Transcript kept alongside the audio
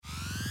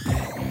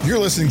You're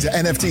listening to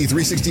NFT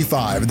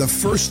 365, the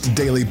first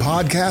daily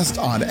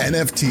podcast on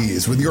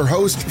NFTs with your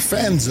host,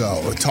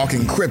 Fanzo,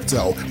 talking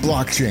crypto,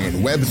 blockchain,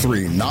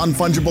 Web3,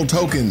 non-fungible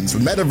tokens,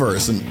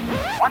 metaverse, and...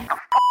 What the is a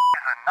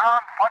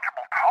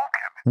non-fungible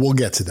token? We'll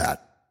get to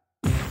that.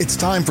 It's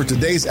time for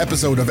today's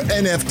episode of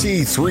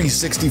NFT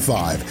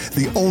 365,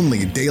 the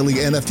only daily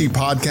NFT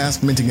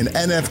podcast minting an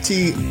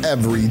NFT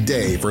every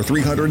day for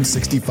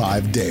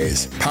 365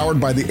 days. Powered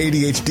by the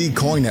ADHD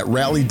coin at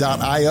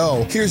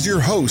Rally.io, here's your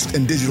host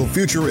and digital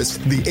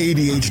futurist, the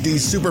ADHD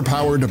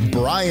superpowered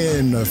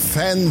Brian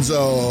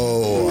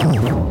Fanzo. This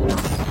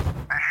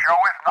show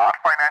is not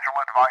financial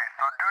advice,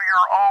 so do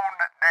your own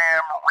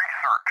damn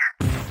research.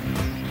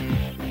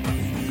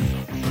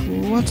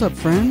 What's up,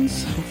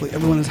 friends? Hopefully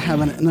everyone is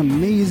having an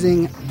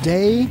amazing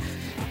day.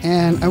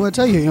 And I want to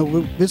tell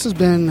you, this has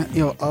been,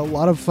 a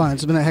lot of fun.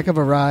 It's been a heck of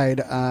a ride.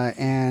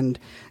 And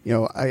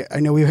I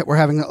know we're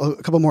having a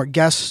couple more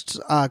guests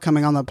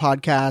coming on the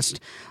podcast.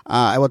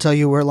 I will tell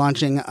you, we're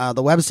launching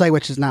the website,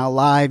 which is now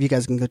live. You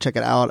guys can go check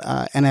it out,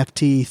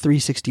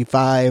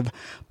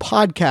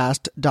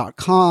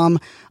 NFT365podcast.com.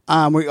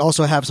 We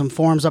also have some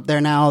forms up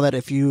there now that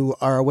if you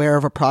are aware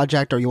of a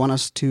project or you want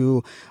us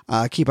to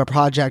keep a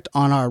project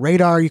on our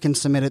radar, you can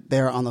submit it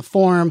there on the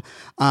form.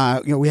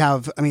 We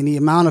have, the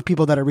amount of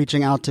people that are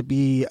reaching out to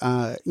be,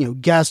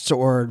 guests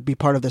or be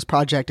part of this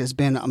project has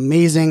been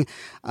amazing.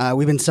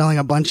 We've been selling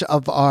a bunch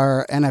of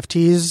our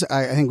NFTs.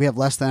 I think we have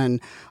less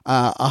than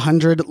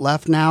 100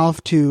 left now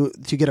to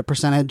get a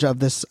percentage of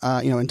this,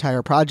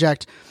 entire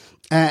project.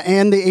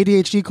 And the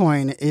ADHD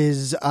coin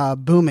is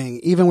booming,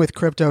 even with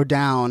crypto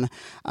down.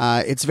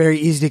 It's very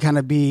easy to kind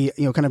of be,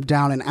 kind of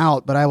down and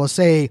out. But I will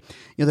say,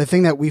 the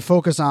thing that we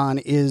focus on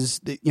is,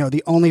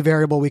 the only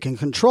variable we can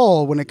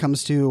control when it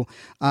comes to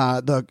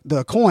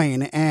the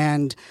coin.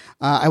 And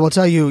I will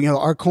tell you,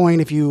 our coin,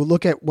 if you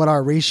look at what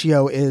our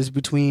ratio is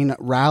between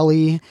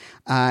Rally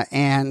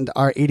and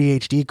our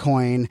ADHD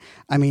coin,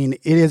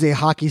 it is a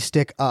hockey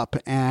stick up,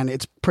 and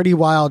it's pretty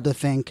wild to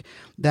think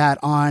that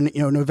on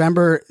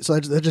November. So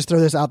let's just throw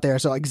this out there.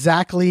 So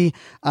exactly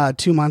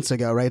 2 months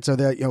ago, right? So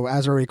that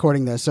as we're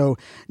recording this, so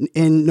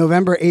in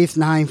November 8th,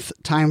 9th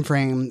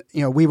timeframe,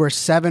 we were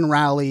 7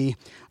 Rally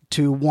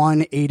to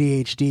 1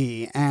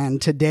 ADHD,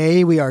 and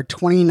today we are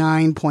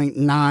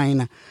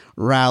 29.9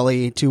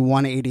 Rally to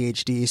 1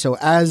 ADHD. So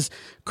as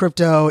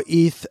crypto,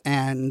 ETH,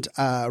 and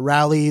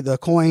Rally, the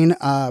coin,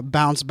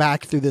 bounce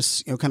back through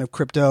this kind of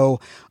crypto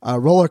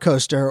roller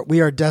coaster,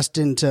 we are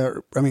destined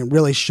to,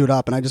 really shoot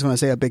up. And I just want to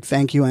say a big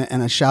thank you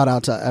and a shout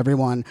out to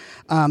everyone.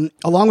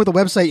 Along with the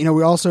website,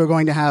 we also are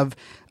going to have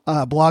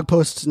blog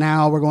posts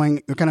now. We're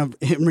going kind of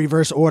in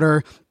reverse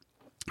order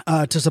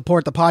to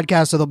support the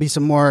podcast. So there'll be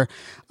some more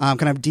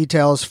kind of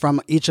details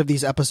from each of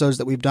these episodes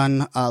that we've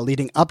done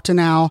leading up to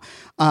now.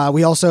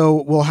 We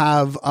also will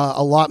have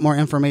a lot more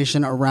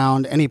information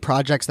around any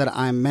projects that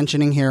I'm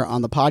mentioning here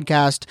on the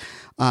podcast.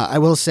 I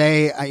will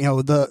say,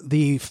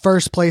 the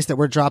first place that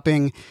we're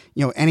dropping,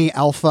 any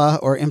alpha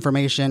or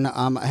information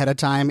ahead of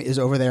time is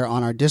over there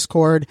on our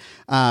Discord.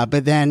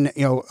 But then,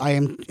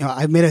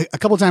 I've made a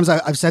couple times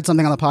I've said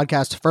something on the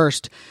podcast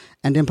first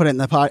and didn't put it in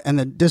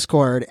the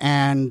Discord.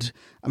 And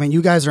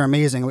you guys are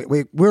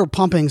amazing. We're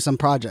pumping some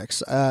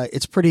projects.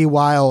 It's pretty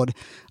wild.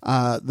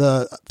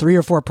 The 3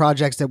 or 4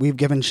 projects that we've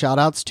given shout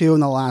outs to in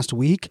the last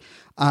week,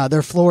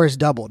 their floor is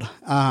doubled,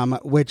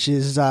 which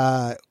is,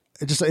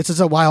 it's just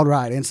a wild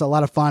ride. It's a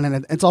lot of fun,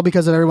 and it's all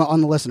because of everyone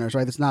on the listeners,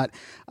 right? It's not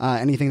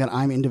anything that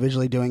I'm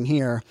individually doing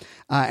here.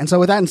 And so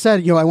with that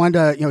said, I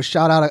wanted to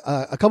shout out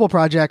a couple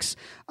projects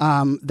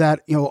that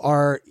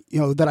are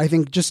that I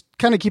think just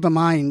kind of keep in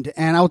mind.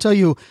 And I'll tell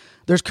you,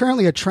 there's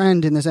currently a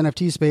trend in this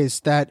NFT space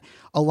that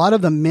a lot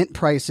of the mint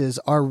prices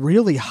are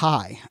really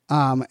high,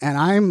 and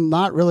I'm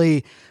not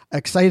really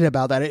excited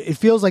about that. It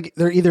feels like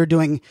they're either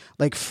doing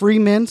like free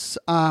mints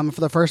for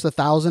the first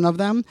 1,000 of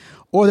them,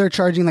 or they're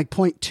charging like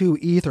 0.2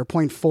 ETH or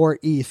 0.4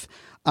 ETH,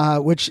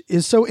 which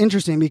is so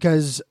interesting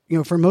because,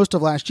 for most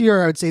of last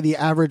year, I would say the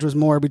average was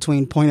more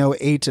between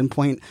 0.08 and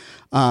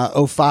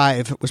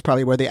 0.05 was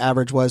probably where the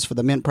average was for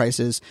the mint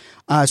prices.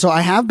 So I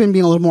have been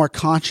being a little more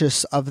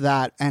conscious of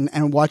that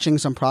and watching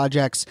some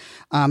projects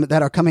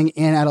that are coming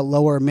in at a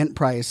lower mint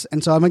price.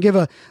 And so I'm going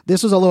to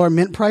this was a lower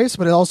mint price,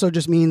 but it also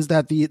just means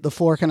that the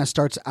floor kind of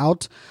starts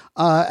out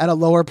at a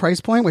lower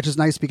price point, which is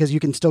nice because you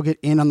can still get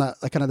in on the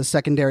kind of the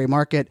secondary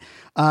market.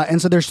 And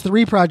so there's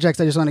 3 projects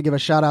I just want to give a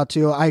shout out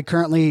to. I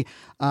currently,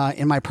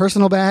 in my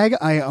personal bag,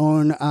 I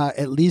own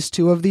at least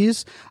 2 of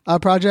these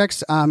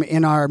projects.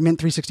 In our Mint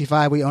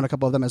 365, we own a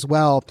couple of them as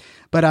well.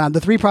 But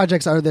the 3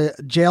 projects are the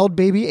Jailed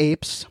Baby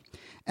Apes,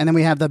 and then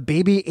we have the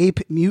Baby Ape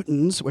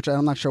Mutants, which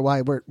I'm not sure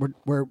why.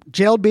 We're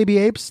Jailed Baby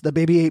Apes, the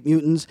Baby Ape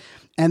Mutants,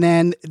 And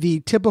then the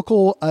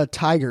typical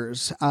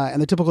tigers, I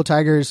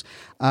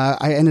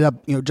ended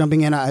up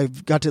jumping in.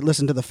 I've got to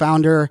listen to the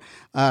founder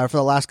for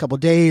the last couple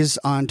of days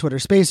on Twitter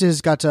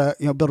Spaces. Got to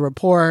build a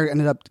rapport.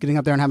 Ended up getting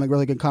up there and having a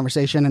really good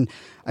conversation. And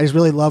I just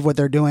really love what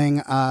they're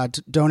doing,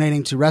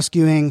 donating to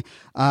rescuing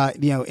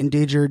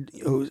endangered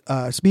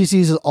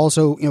species.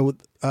 Also,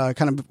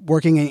 kind of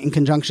working in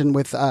conjunction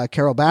with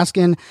Carol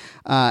Baskin.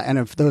 And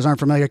if those aren't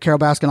familiar, Carol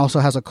Baskin also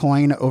has a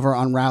coin over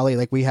on Rally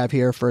like we have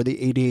here for the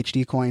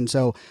ADHD coin.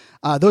 So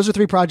those are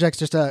 3 projects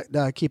just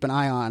to keep an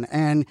eye on.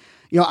 And,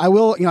 I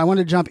want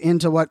to jump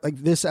into what like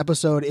this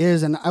episode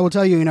is. And I will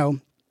tell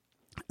you,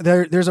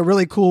 there's a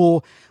really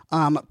cool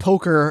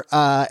poker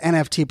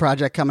NFT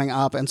project coming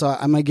up, and so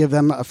I'm going to give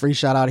them a free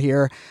shout out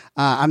here.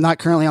 I'm not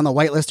currently on the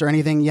whitelist or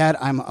anything yet.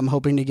 I'm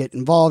hoping to get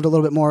involved a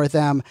little bit more with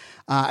them.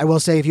 I will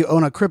say if you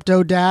own a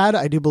Crypto Dad,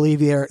 I do believe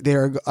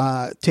they're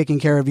taking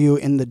care of you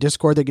in the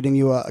Discord. They're getting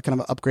you a kind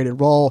of an upgraded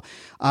role,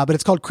 but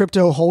it's called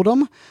Crypto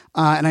Hold'em.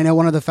 And I know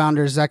one of the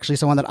founders is actually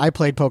someone that I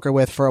played poker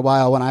with for a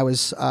while when I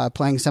was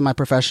playing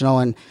semi-professional,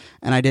 and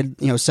I did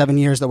 7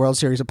 years the World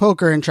Series of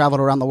Poker and traveled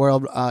around the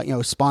world,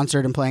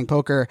 sponsored and playing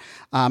poker.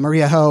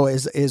 Maria Ho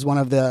is one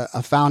of the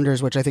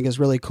founders, which I think is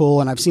really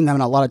cool, and I've seen them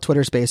in a lot of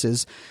Twitter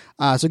Spaces.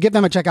 So give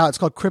them a check out. It's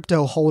called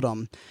Crypto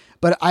Hold'em.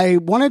 But I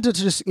wanted to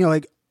just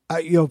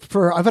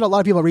I've had a lot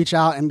of people reach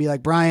out and be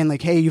like, Brian,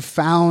 like, hey, you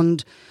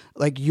found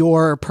like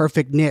your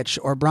perfect niche,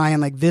 or Brian,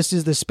 like this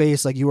is the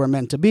space like you were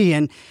meant to be.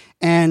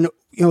 And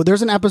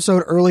there's an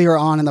episode earlier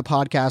on in the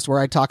podcast where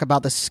I talk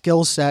about the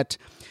skill set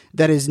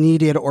that is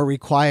needed or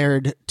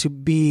required to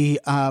be,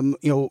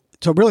 to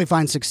really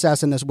find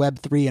success in this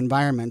Web3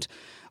 environment.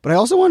 But I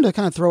also wanted to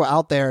kind of throw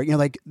out there,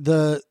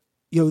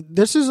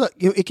 this is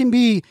it can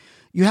be,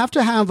 you have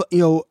to have,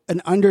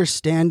 an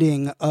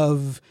understanding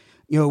of,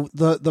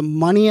 the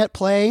money at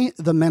play,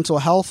 the mental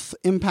health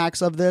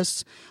impacts of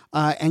this.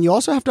 And you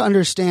also have to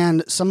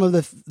understand some of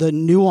the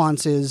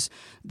nuances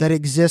that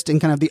exist in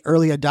kind of the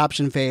early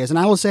adoption phase. And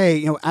I will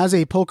say, as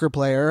a poker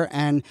player,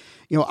 and,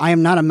 I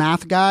am not a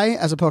math guy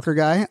as a poker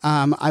guy.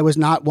 I was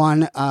not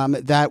one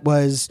that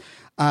was,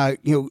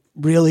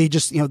 really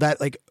just, that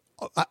like,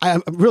 I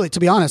really, to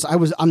be honest,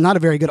 I'm not a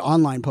very good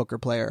online poker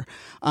player.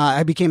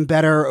 I became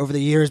better over the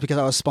years because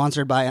I was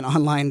sponsored by an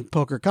online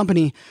poker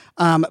company.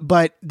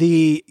 But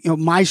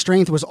my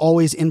strength was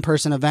always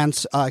in-person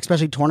events,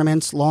 especially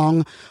tournaments,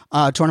 long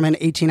tournament,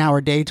 18-hour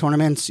day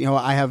tournaments.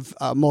 I have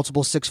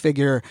multiple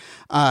 6-figure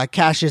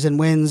cashes and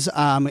wins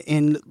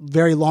in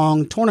very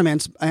long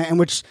tournaments, and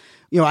which,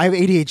 I have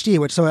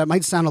ADHD, so it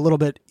might sound a little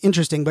bit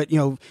interesting, but,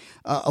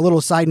 a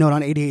little side note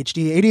on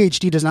ADHD.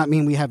 ADHD does not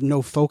mean we have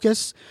no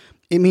focus.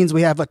 It means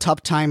we have a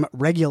tough time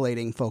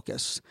regulating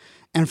focus.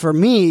 And for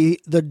me,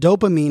 the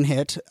dopamine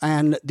hit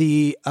and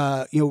the,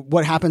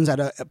 what happens at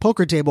a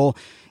poker table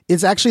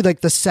is actually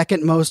like the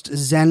second most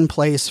Zen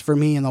place for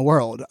me in the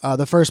world.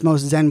 The first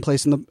most Zen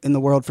place in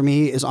the world for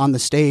me is on the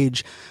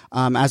stage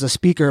as a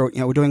speaker,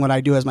 doing what I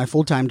do as my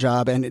full-time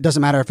job. And it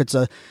doesn't matter if it's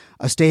a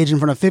stage in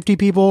front of 50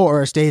 people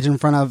or a stage in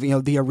front of,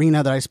 the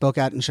arena that I spoke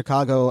at in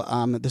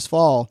Chicago this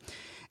fall.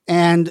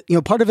 And,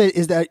 part of it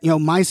is that,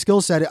 my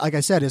skill set, like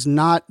I said, is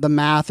not the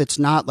math. It's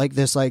not like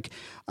this, like,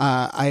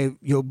 I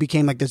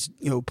became like this,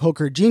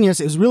 poker genius.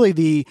 It was really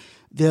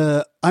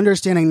the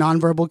understanding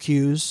nonverbal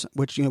cues,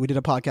 which, we did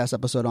a podcast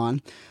episode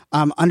on,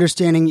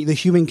 understanding the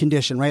human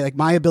condition, right? Like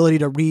my ability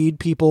to read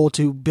people,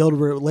 to build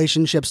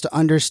relationships, to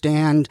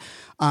understand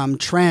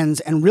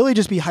trends, and really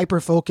just be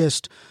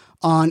hyper-focused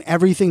on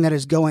everything that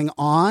is going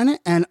on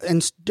and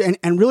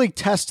really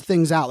test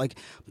things out, like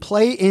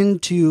play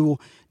into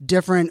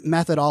different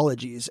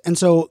methodologies. And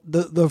so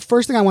the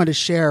first thing I wanted to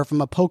share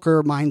from a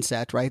poker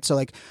mindset, right? So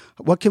like,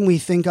 what can we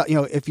think of,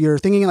 if you're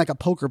thinking like a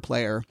poker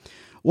player,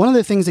 one of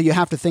the things that you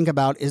have to think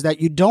about is that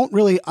you don't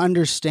really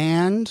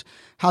understand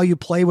how you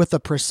play with the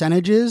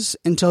percentages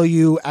until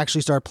you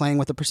actually start playing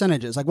with the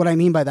percentages. Like what I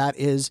mean by that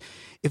is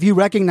if you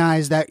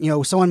recognize that,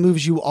 someone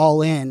moves you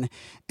all in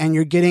and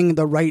you're getting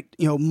the right,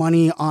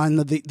 money on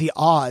the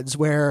odds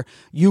where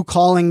you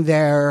calling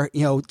their,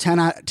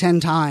 10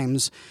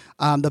 times,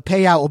 the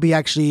payout will be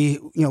actually,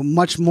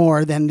 much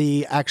more than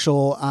the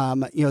actual,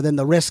 than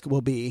the risk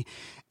will be.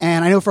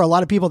 And I know for a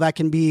lot of people that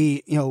can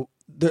be,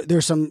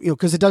 there's some,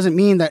 because it doesn't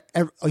mean that,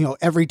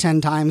 every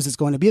 10 times it's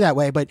going to be that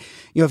way. But,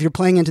 if you're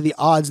playing into the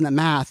odds and the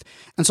math.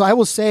 And so I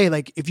will say,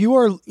 like, if you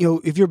are,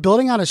 if you're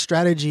building out a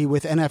strategy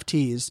with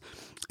NFTs,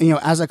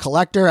 as a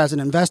collector, as an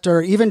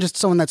investor, even just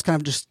someone that's kind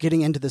of just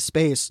getting into the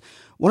space,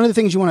 one of the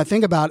things you want to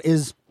think about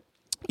is,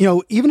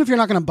 even if you're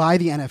not going to buy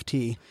the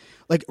NFT,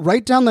 like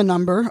write down the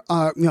number,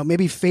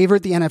 maybe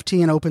favorite the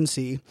NFT in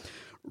OpenSea,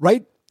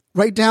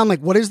 write down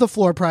like what is the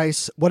floor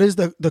price, what is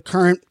the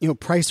current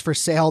price for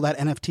sale that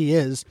NFT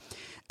is,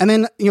 and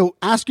then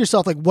ask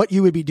yourself like what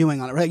you would be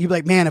doing on it, right? You'd be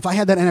like, man, if I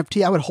had that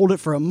NFT, I would hold it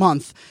for a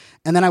month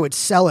and then I would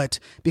sell it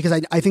because I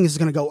think this is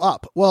going to go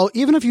up. Well,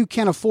 even if you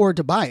can't afford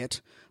to buy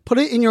it, put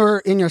it in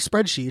your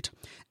spreadsheet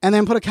and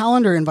then put a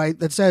calendar invite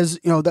that says,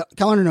 the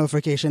calendar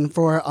notification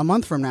for a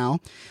month from now.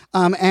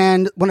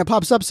 And when it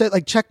pops up, say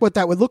like, check what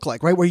that would look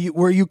like, right?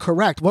 Were you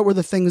correct? What were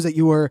the things that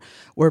you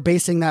were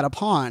basing that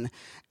upon?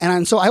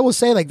 And so I will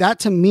say like that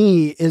to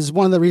me is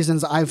one of the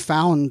reasons I've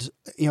found,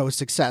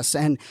 success.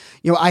 And,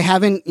 I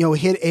haven't,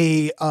 hit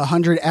a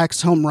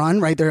 100x home run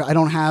right there. I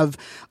don't have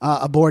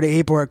a Bored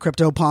Ape or a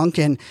CryptoPunk.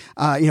 And,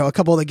 a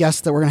couple of the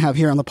guests that we're going to have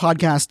here on the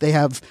podcast, they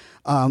have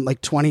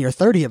like 20 or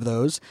 30 of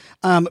those.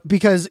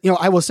 Because,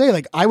 I will say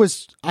like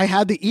I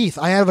had the ETH.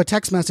 I have a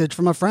text message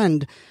from a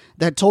friend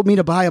that told me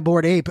to buy a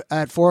Bored Ape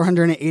at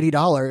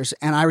 $480.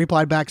 And I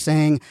replied back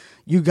saying,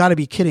 you got to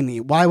be kidding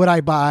me. Why would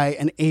I buy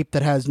an ape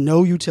that has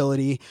no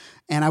utility?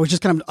 And I was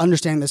just kind of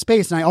understanding the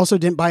space. And I also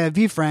didn't buy a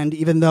VFriend,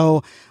 even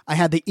though I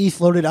had the ETH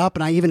loaded up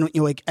and I even,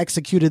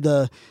 executed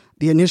the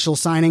initial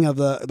signing of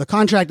the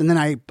contract. And then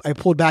I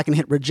pulled back and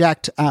hit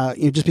reject,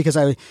 just because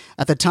at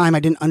the time I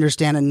didn't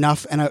understand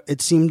enough. And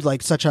it seemed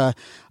like such an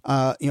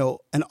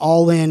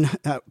all-in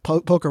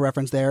poker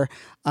reference there,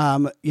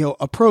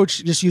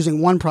 approach, just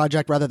using one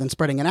project rather than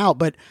spreading it out.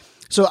 But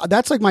so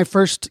that's like my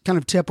first kind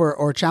of tip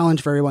or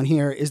challenge for everyone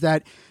here is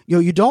that,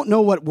 you don't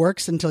know what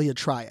works until you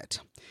try it.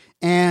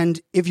 And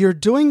if you're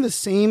doing the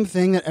same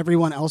thing that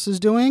everyone else is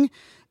doing,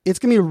 it's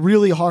going to be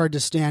really hard to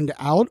stand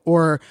out,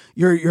 or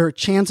your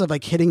chance of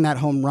like hitting that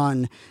home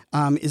run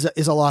is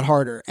a lot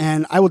harder.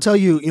 And I will tell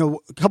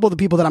you, a couple of the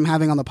people that I'm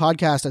having on the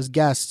podcast as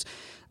guests,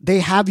 they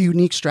have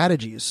unique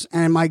strategies.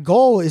 And my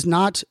goal is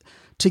not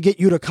to get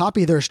you to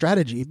copy their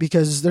strategy,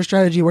 because their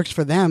strategy works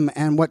for them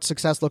and what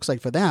success looks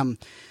like for them.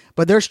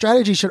 But their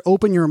strategy should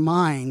open your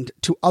mind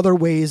to other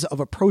ways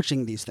of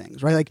approaching these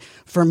things, right? Like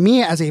for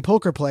me as a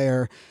poker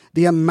player,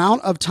 the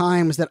amount of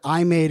times that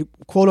I made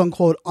quote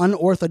unquote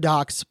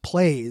unorthodox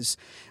plays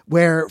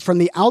where from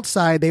the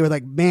outside they were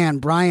like, man,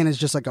 Brian is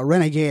just like a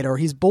renegade, or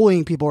he's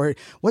bullying people, or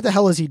what the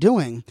hell is he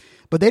doing?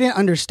 But they didn't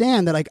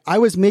understand that like I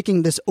was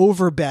making this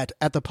over bet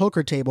at the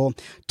poker table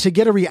to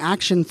get a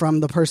reaction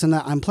from the person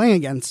that I'm playing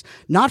against,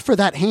 not for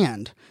that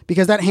hand.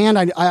 Because that hand,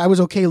 I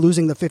was okay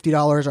losing the $50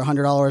 or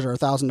 $100 or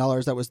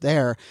 $1,000 that was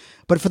there,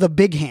 but for the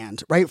big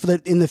hand, right?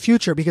 In the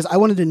future, because I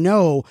wanted to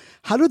know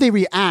how do they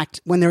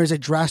react when there is a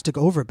drastic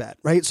overbet,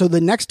 right? So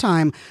the next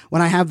time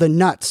when I have the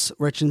nuts,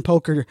 which in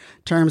poker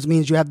terms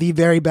means you have the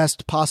very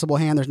best possible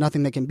hand, there's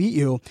nothing that can beat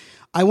you.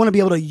 I want to be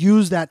able to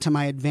use that to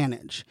my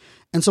advantage.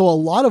 And so a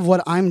lot of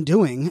what I'm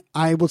doing,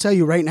 I will tell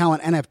you right now on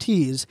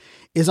NFTs,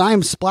 is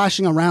I'm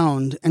splashing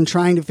around and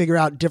trying to figure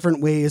out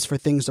different ways for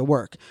things to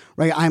work,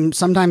 right? I'm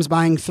sometimes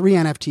buying 3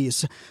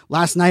 NFTs.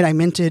 Last night I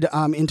minted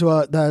into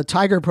the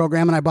Tiger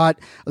program, and I bought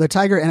the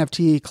Tiger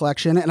NFT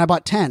collection, and I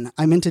bought 10.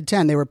 I minted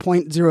 10. They were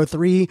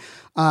 0.03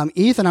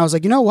 ETH, and I was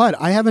like, you know what?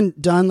 I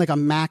haven't done like a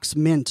max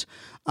mint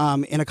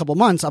in a couple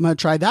months. I'm going to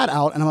try that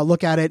out, and I'm going to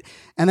look at it.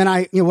 And then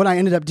what I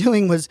ended up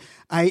doing was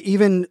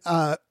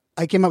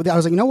I came up with that. I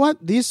was like, you know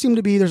what? These seem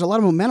to be, there's a lot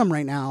of momentum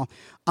right now.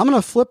 I'm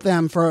going to flip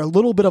them for a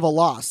little bit of a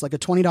loss, like a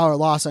 $20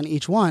 loss on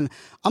each one.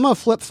 I'm going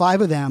to flip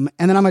 5 of them,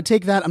 and then I'm going to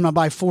take that. I'm going to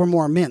buy 4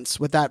 more mints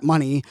with that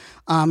money,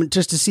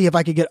 just to see if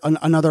I could get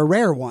another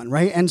rare one.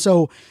 Right. And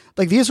so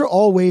like, these are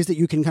all ways that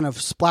you can kind of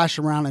splash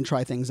around and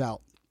try things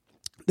out.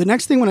 The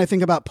next thing when I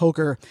think about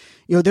poker,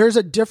 there's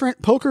a different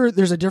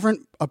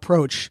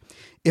approach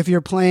if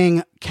you're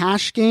playing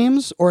cash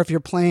games or if you're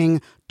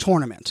playing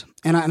tournament.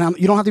 And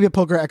you don't have to be a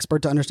poker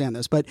expert to understand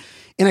this, but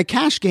in a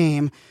cash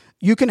game,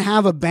 you can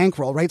have a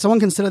bankroll, right?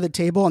 Someone can sit at the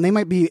table and they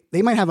might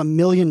have $1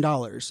 million.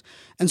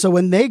 And so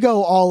when they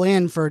go all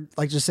in for,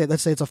 like, let's say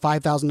it's a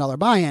 $5,000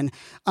 buy-in,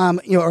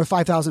 or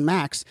 5,000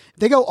 max, if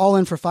they go all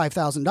in for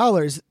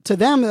 $5,000, to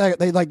them,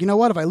 they like, you know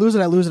what? If I lose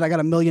it, I lose it. I got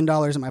 $1 million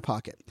in my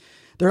pocket.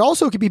 There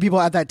also could be people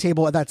at that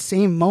table at that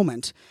same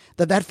moment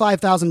that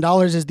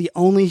 $5,000 is the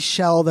only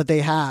shell that they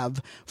have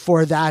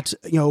for that,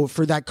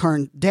 for that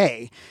current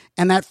day.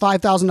 And that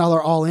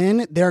 $5,000 all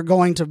in, they're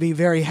going to be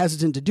very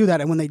hesitant to do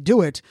that. And when they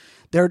do it,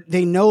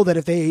 they know that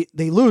if they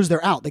lose,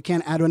 they're out. They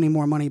can't add any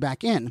more money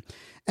back in.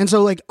 And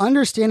so like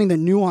understanding the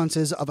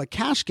nuances of a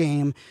cash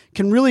game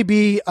can really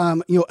be,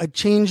 it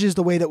changes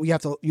the way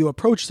that you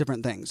approach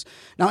different things.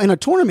 Now in a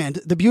tournament,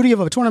 the beauty of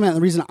a tournament, and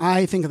the reason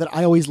I think that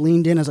I always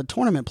leaned in as a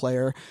tournament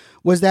player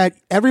was that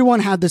everyone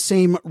had the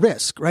same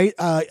risk, right?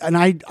 And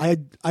I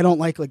don't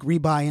like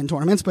rebuy in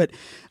tournaments, but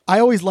I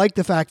always liked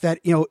the fact that,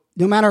 no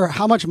matter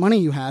how much money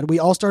you had, we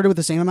all started with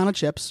the same amount of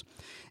chips.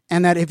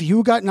 And that if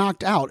you got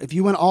knocked out, if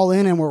you went all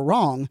in and were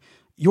wrong,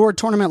 your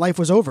tournament life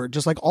was over,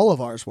 just like all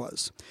of ours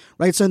was,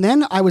 right? So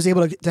then I was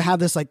able to have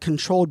this like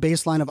controlled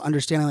baseline of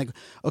understanding, like,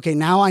 okay,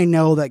 now I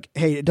know that,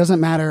 hey, it doesn't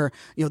matter,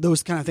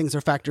 those kind of things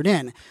are factored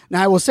in.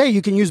 Now I will say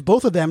you can use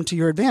both of them to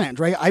your advantage,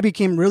 right? I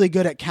became really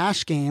good at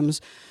cash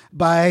games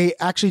by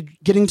actually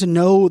getting to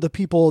know the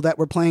people that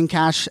were playing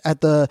cash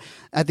at the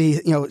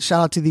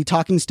shout out to the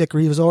Talking Stick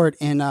Resort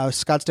in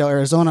Scottsdale,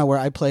 Arizona, where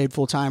I played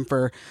full time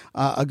for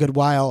a good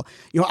while.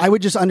 I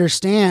would just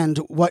understand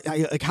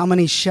how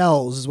many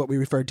shells is what we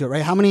referred to,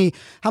 right?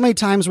 How many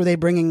times were they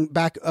bringing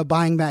back,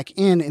 buying back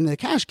in the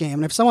cash game?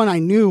 And if someone I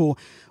knew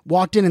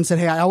walked in and said,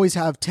 hey, I always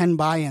have 10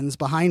 buy-ins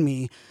behind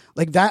me,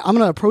 like that, I'm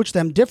going to approach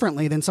them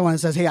differently than someone that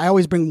says, hey, I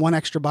always bring one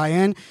extra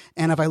buy-in,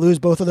 and if I lose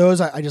both of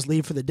those, I just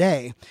leave for the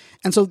day.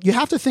 And so you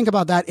have to think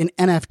about that in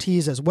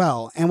NFTs as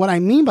well. And what I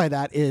mean by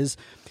that is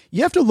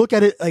you have to look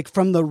at it like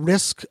from the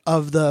risk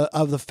of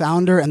the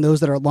founder and those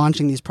that are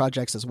launching these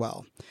projects as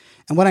well.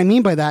 And what I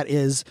mean by that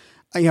is,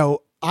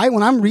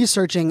 when I'm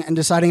researching and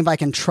deciding if I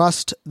can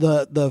trust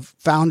the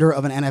founder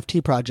of an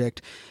NFT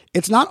project,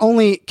 it's not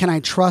only can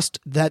I trust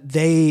that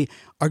they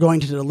are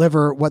going to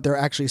deliver what they're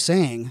actually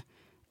saying,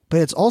 but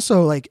it's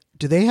also like,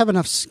 do they have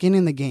enough skin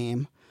in the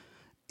game?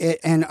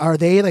 And are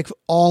they like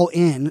all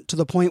in to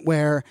the point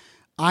where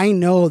I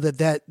know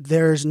that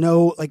there's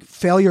no, like,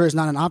 failure is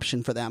not an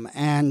option for them.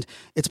 And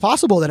it's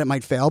possible that it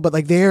might fail, but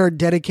like they're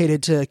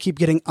dedicated to keep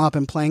getting up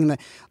and playing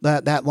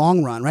that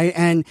long run, right?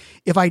 And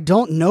if I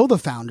don't know the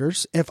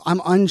founders, if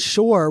I'm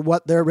unsure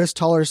what their risk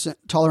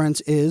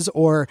tolerance is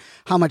or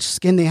how much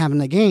skin they have in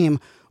the game,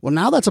 well,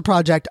 now that's a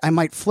project I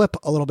might flip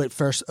a little bit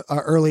first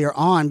earlier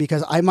on,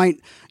 because I might,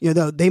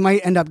 they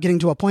might end up getting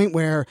to a point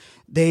where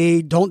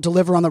they don't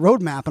deliver on the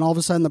roadmap and all of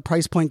a sudden the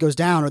price point goes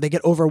down, or they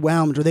get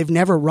overwhelmed, or they've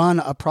never run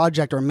a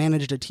project or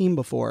managed a team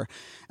before.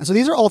 And so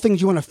these are all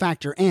things you want to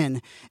factor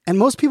in. And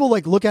most people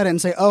like look at it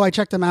and say, oh, I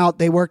checked them out.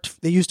 They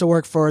used to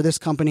work for this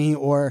company,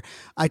 or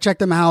I checked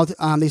them out.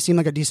 They seem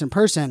like a decent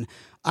person.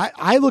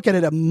 I look at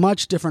it a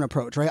much different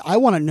approach, right? I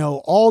want to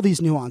know all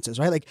these nuances,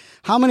 right? Like,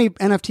 how many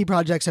NFT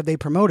projects have they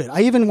promoted?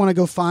 I even want to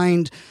go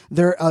find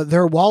their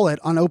wallet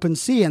on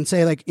OpenSea and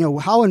say, like,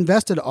 how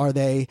invested are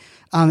they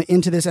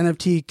into this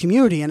NFT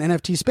community and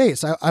NFT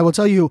space? I will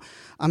tell you,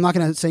 I'm not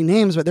going to say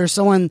names, but there's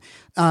someone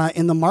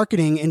in the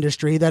marketing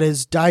industry that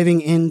is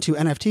diving into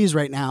NFTs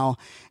right now.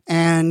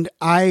 And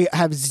I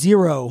have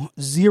zero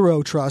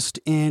trust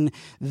in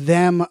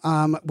them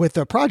with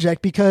their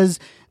project, because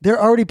they're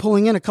already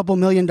pulling in a couple $1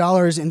 million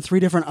in 3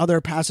 different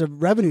other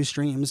passive revenue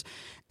streams.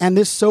 And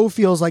this so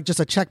feels like just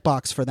a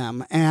checkbox for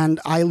them. And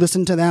I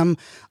listened to them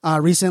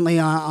recently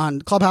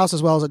on Clubhouse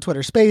as well as a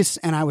Twitter Space.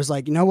 And I was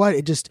like, you know what?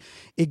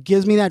 It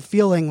gives me that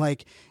feeling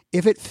like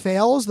if it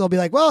fails, they'll be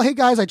like, well, hey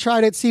guys, I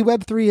tried it. See,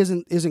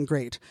 Web3 isn't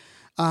great.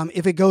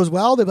 If it goes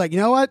well, they'll be like, you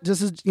know what,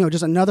 this is,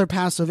 just another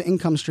passive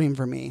income stream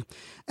for me.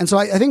 And so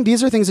I think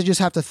these are things that you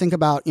just have to think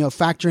about,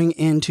 factoring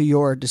into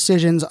your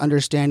decisions,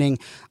 understanding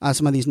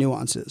some of these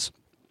nuances.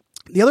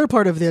 The other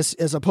part of this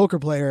as a poker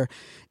player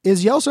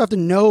is you also have to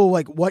know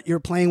like what you're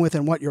playing with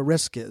and what your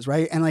risk is,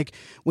 right? And like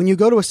when you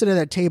go to sit at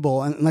that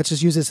table, and let's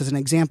just use this as an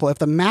example, if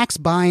the max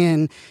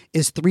buy-in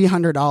is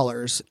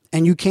 $300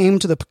 and you came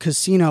to the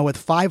casino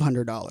with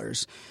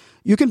 $500,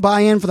 you can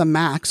buy in for the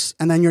max,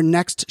 and then your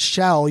next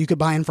shell, you could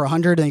buy in for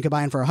 100, and you could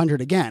buy in for 100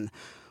 again.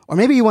 Or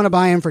maybe you want to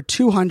buy in for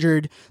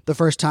 200 the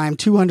first time,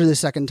 200 the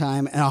second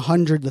time, and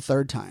 100 the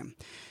third time.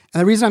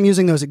 And the reason I'm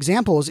using those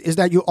examples is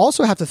that you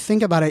also have to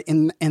think about it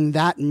in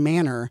that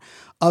manner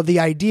of the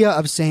idea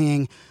of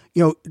saying,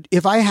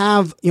 if I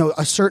have,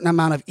 a certain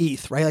amount of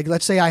ETH, right? Like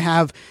let's say I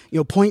have,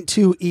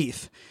 0.2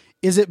 ETH.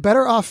 Is it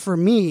better off for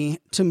me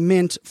to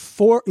mint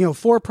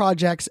four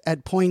projects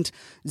at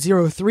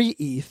 0.03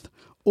 ETH,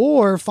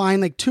 or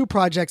find like 2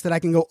 projects that I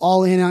can go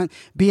all in on,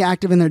 be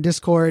active in their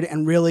Discord,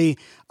 and really,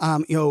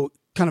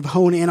 kind of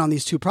hone in on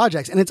these 2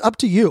 projects? And it's up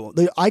to you.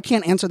 I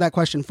can't answer that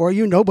question for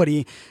you.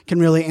 Nobody can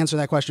really answer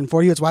that question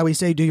for you. It's why we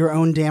say do your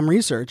own damn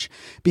research,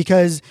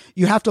 because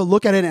you have to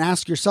look at it and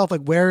ask yourself,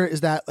 like, where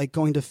is that like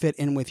going to fit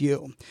in with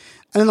you?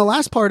 And then the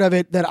last part of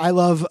it that I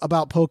love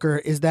about poker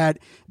is that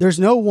there's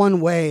no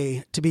one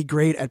way to be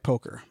great at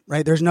poker,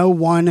 right? There's no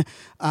one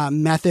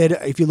method.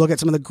 If you look at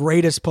some of the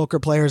greatest poker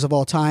players of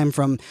all time,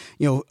 from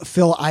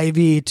Phil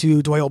Ivey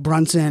to Doyle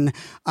Brunson,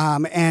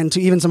 and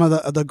to even some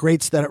of the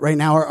greats that right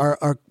now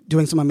are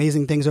doing some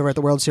amazing things over at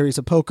the World Series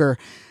of Poker.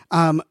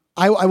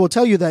 I will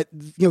tell you that,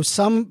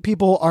 some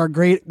people are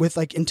great with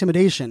like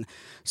intimidation.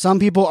 Some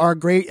people are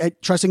great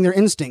at trusting their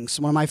instincts.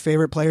 One of my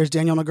favorite players,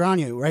 Daniel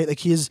Negreanu, right?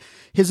 Like his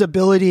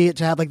ability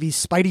to have like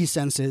these spidey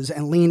senses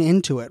and lean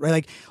into it, right?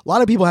 Like a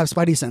lot of people have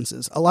spidey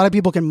senses. A lot of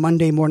people can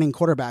Monday morning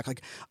quarterback.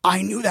 Like,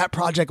 I knew that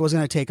project was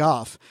going to take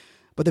off.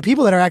 But the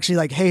people that are actually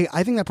like, hey,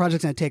 I think that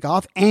project's going to take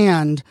off,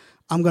 and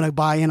I'm going to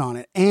buy in on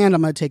it, and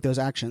I'm going to take those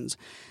actions.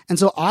 And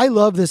so I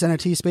love this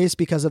NFT space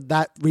because of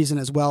that reason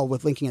as well,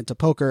 with linking it to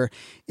poker,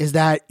 is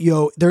that,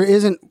 there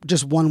isn't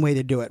just one way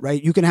to do it,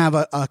 right? You can have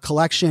a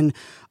collection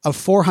of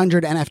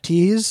 400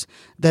 NFTs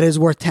that is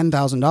worth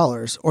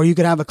 $10,000, or you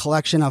could have a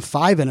collection of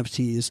 5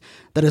 NFTs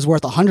that is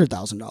worth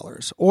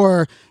 $100,000,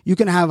 or you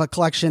can have a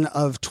collection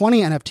of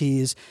 20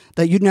 NFTs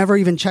that you'd never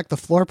even check the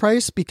floor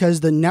price, because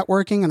the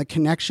networking and the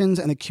connections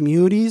and the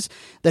communities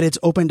that it's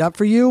opened up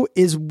for you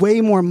is way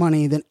more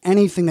money than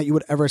anything that you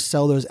would ever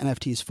sell those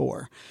NFTs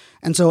for.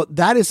 And so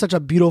that is such a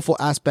beautiful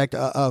aspect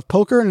of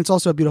poker, and it's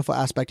also a beautiful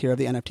aspect here of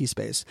the NFT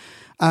space.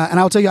 And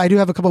I'll tell you, I do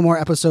have a couple more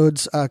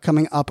episodes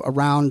coming up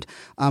around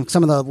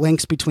some of the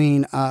links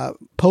between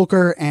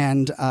poker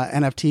and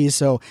NFTs.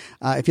 So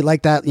if you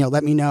like that,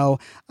 let me know.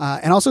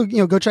 And also,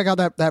 go check out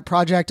that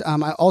project.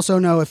 I also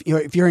know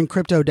if you're in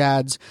Crypto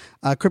Dads,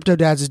 Crypto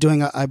Dads is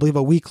doing, I believe,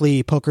 a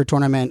weekly poker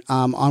tournament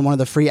on one of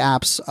the free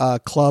apps,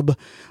 Club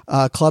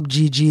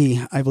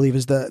GG, I believe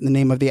is the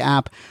name of the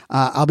app.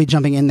 I'll be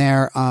jumping in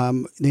there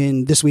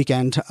in this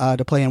weekend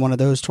to play in one of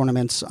those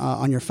tournaments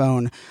on your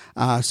phone.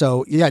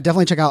 So yeah,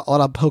 definitely check out a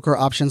lot of poker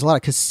options, a lot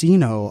of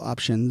casino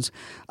options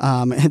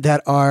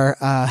that are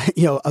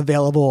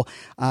available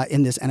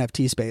in this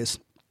NFT space.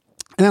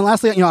 And then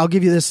lastly, I'll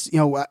give you this,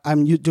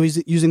 I'm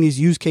using these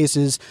use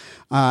cases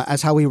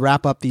as how we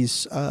wrap up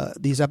these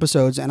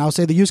episodes. And I'll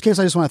say the use case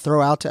I just want to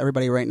throw out to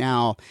everybody right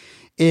now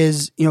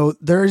is,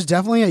 there's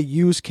definitely a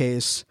use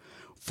case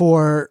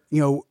for,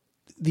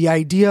 the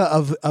idea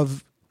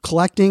of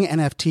collecting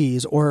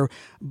NFTs or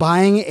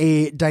buying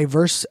a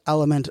diverse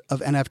element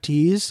of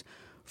NFTs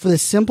for the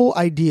simple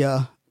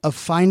idea of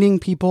finding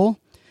people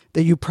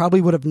that you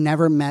probably would have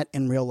never met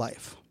in real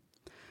life.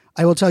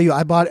 I will tell you,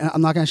 I'm not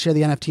going to share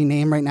the NFT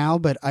name right now,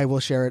 but I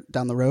will share it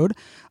down the road.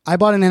 I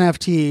bought an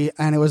NFT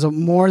and it was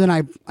more than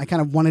I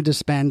kind of wanted to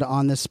spend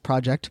on this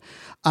project.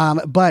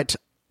 But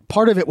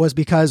part of it was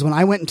because when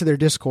I went into their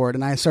Discord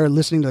and I started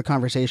listening to the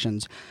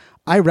conversations,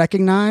 I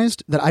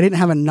recognized that I didn't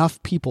have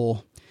enough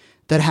people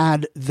that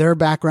had their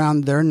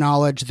background, their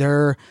knowledge,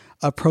 their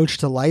approach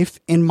to life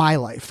in my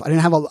life. I don't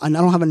have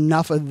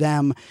enough of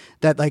them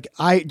that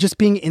just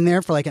being in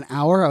there for an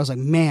hour, I was like,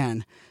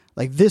 man,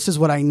 this is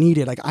what I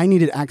needed. I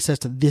needed access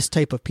to this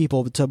type of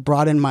people to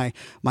broaden my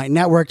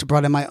network, to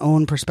broaden my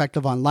own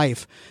perspective on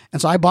life. And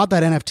so I bought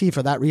that NFT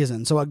for that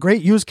reason. So a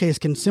great use case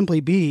can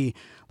simply be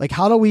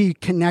how do we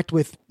connect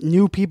with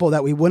new people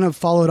that we wouldn't have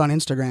followed on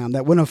Instagram,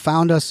 that wouldn't have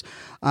found us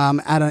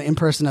at an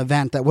in-person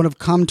event, that wouldn't have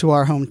come to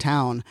our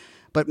hometown.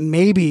 But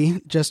maybe,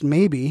 just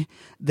maybe,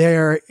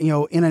 they're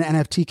in an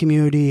NFT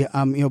community,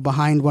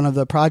 behind one of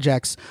the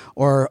projects,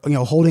 or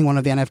holding one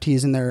of the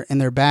NFTs in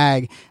their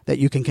bag that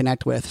you can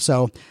connect with.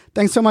 So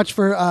thanks so much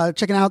for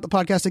checking out the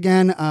podcast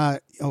again.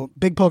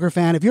 Big poker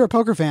fan. If you're a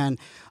poker fan,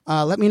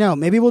 let me know.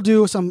 Maybe we'll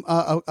do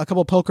a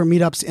couple poker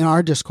meetups in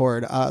our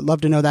Discord.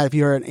 Love to know that if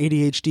you're an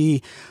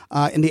ADHD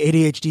in the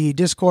ADHD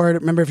Discord.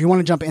 Remember, if you want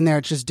to jump in there,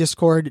 it's just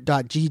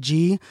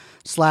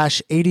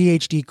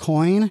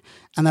discord.gg/ADHDcoin,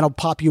 and that'll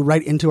pop you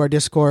right into our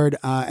Discord.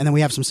 And then we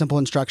have some simple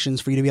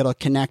instructions for you to be able to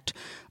connect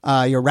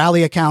your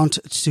Rally account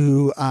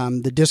to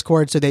the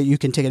Discord so that you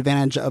can take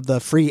advantage of the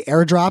free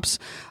airdrops.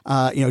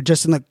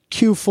 Just in the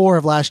Q4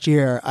 of last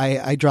year,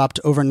 I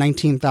dropped over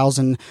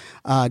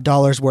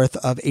 $19,000 worth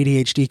of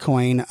ADHD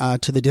coin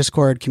to the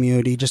Discord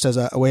community, just as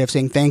a way of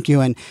saying thank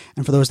you, and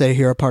for those that are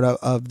here a part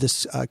of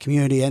this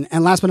community.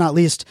 And last but not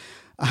least,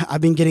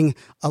 I've been getting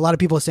a lot of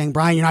people saying,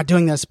 Brian, you're not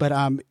doing this, but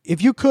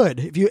if you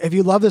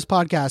love this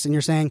podcast and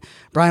you're saying,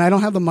 Brian, I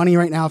don't have the money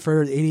right now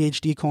for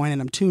ADHD coin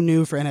and I'm too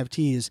new for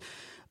NFTs,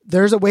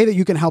 there's a way that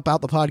you can help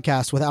out the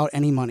podcast without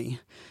any money.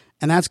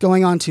 And that's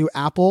going on to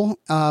Apple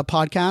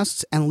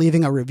Podcasts and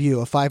leaving a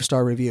review, a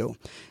 5-star review.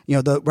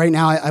 Right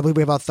now, I believe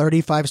we have about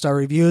 30 5-star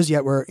reviews,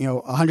 yet we're,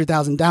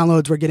 100,000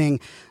 downloads. We're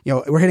getting,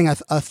 we're hitting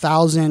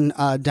 1,000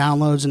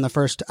 downloads in the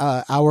first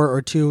hour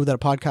or two that a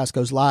podcast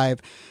goes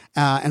live.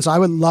 And so I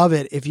would love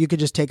it if you could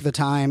just take the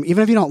time,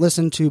 even if you don't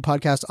listen to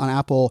podcasts on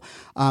Apple,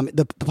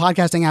 the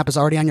podcasting app is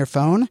already on your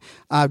phone.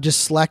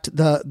 Just select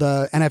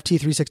the NFT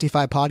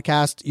 365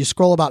 podcast. You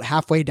scroll about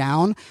halfway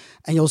down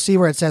and you'll see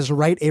where it says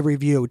write a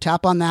review.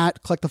 Tap on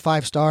that, click the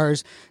 5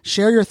 stars,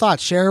 share your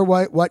thoughts, share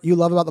what you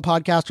love about the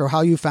podcast or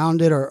how you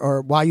found it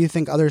or why you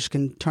think others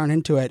can turn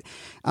into it.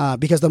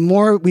 Because the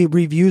more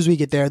reviews we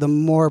get there, the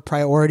more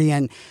priority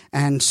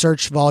and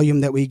search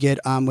volume that we get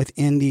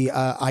within the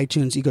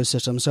iTunes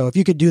ecosystem. So if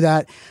you could do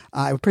that,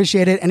 I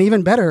appreciate it. And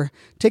even better,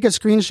 take a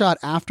screenshot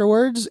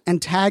afterwards and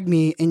tag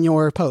me in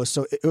your post.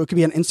 So it could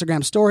be an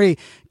Instagram story,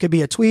 it could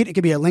be a tweet, it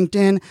could be a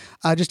LinkedIn.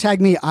 Just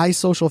tag me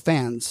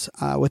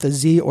iSocialFans with a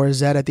Z or a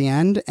Z at the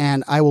end,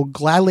 and I will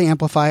gladly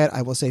amplify it.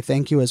 I will say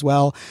thank you as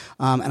well.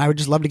 And I would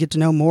just love to get to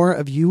know more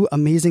of you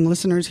amazing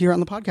listeners here on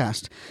the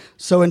podcast.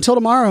 So until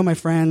tomorrow, my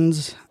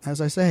friends,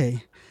 as I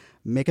say,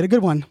 make it a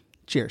good one.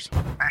 Cheers.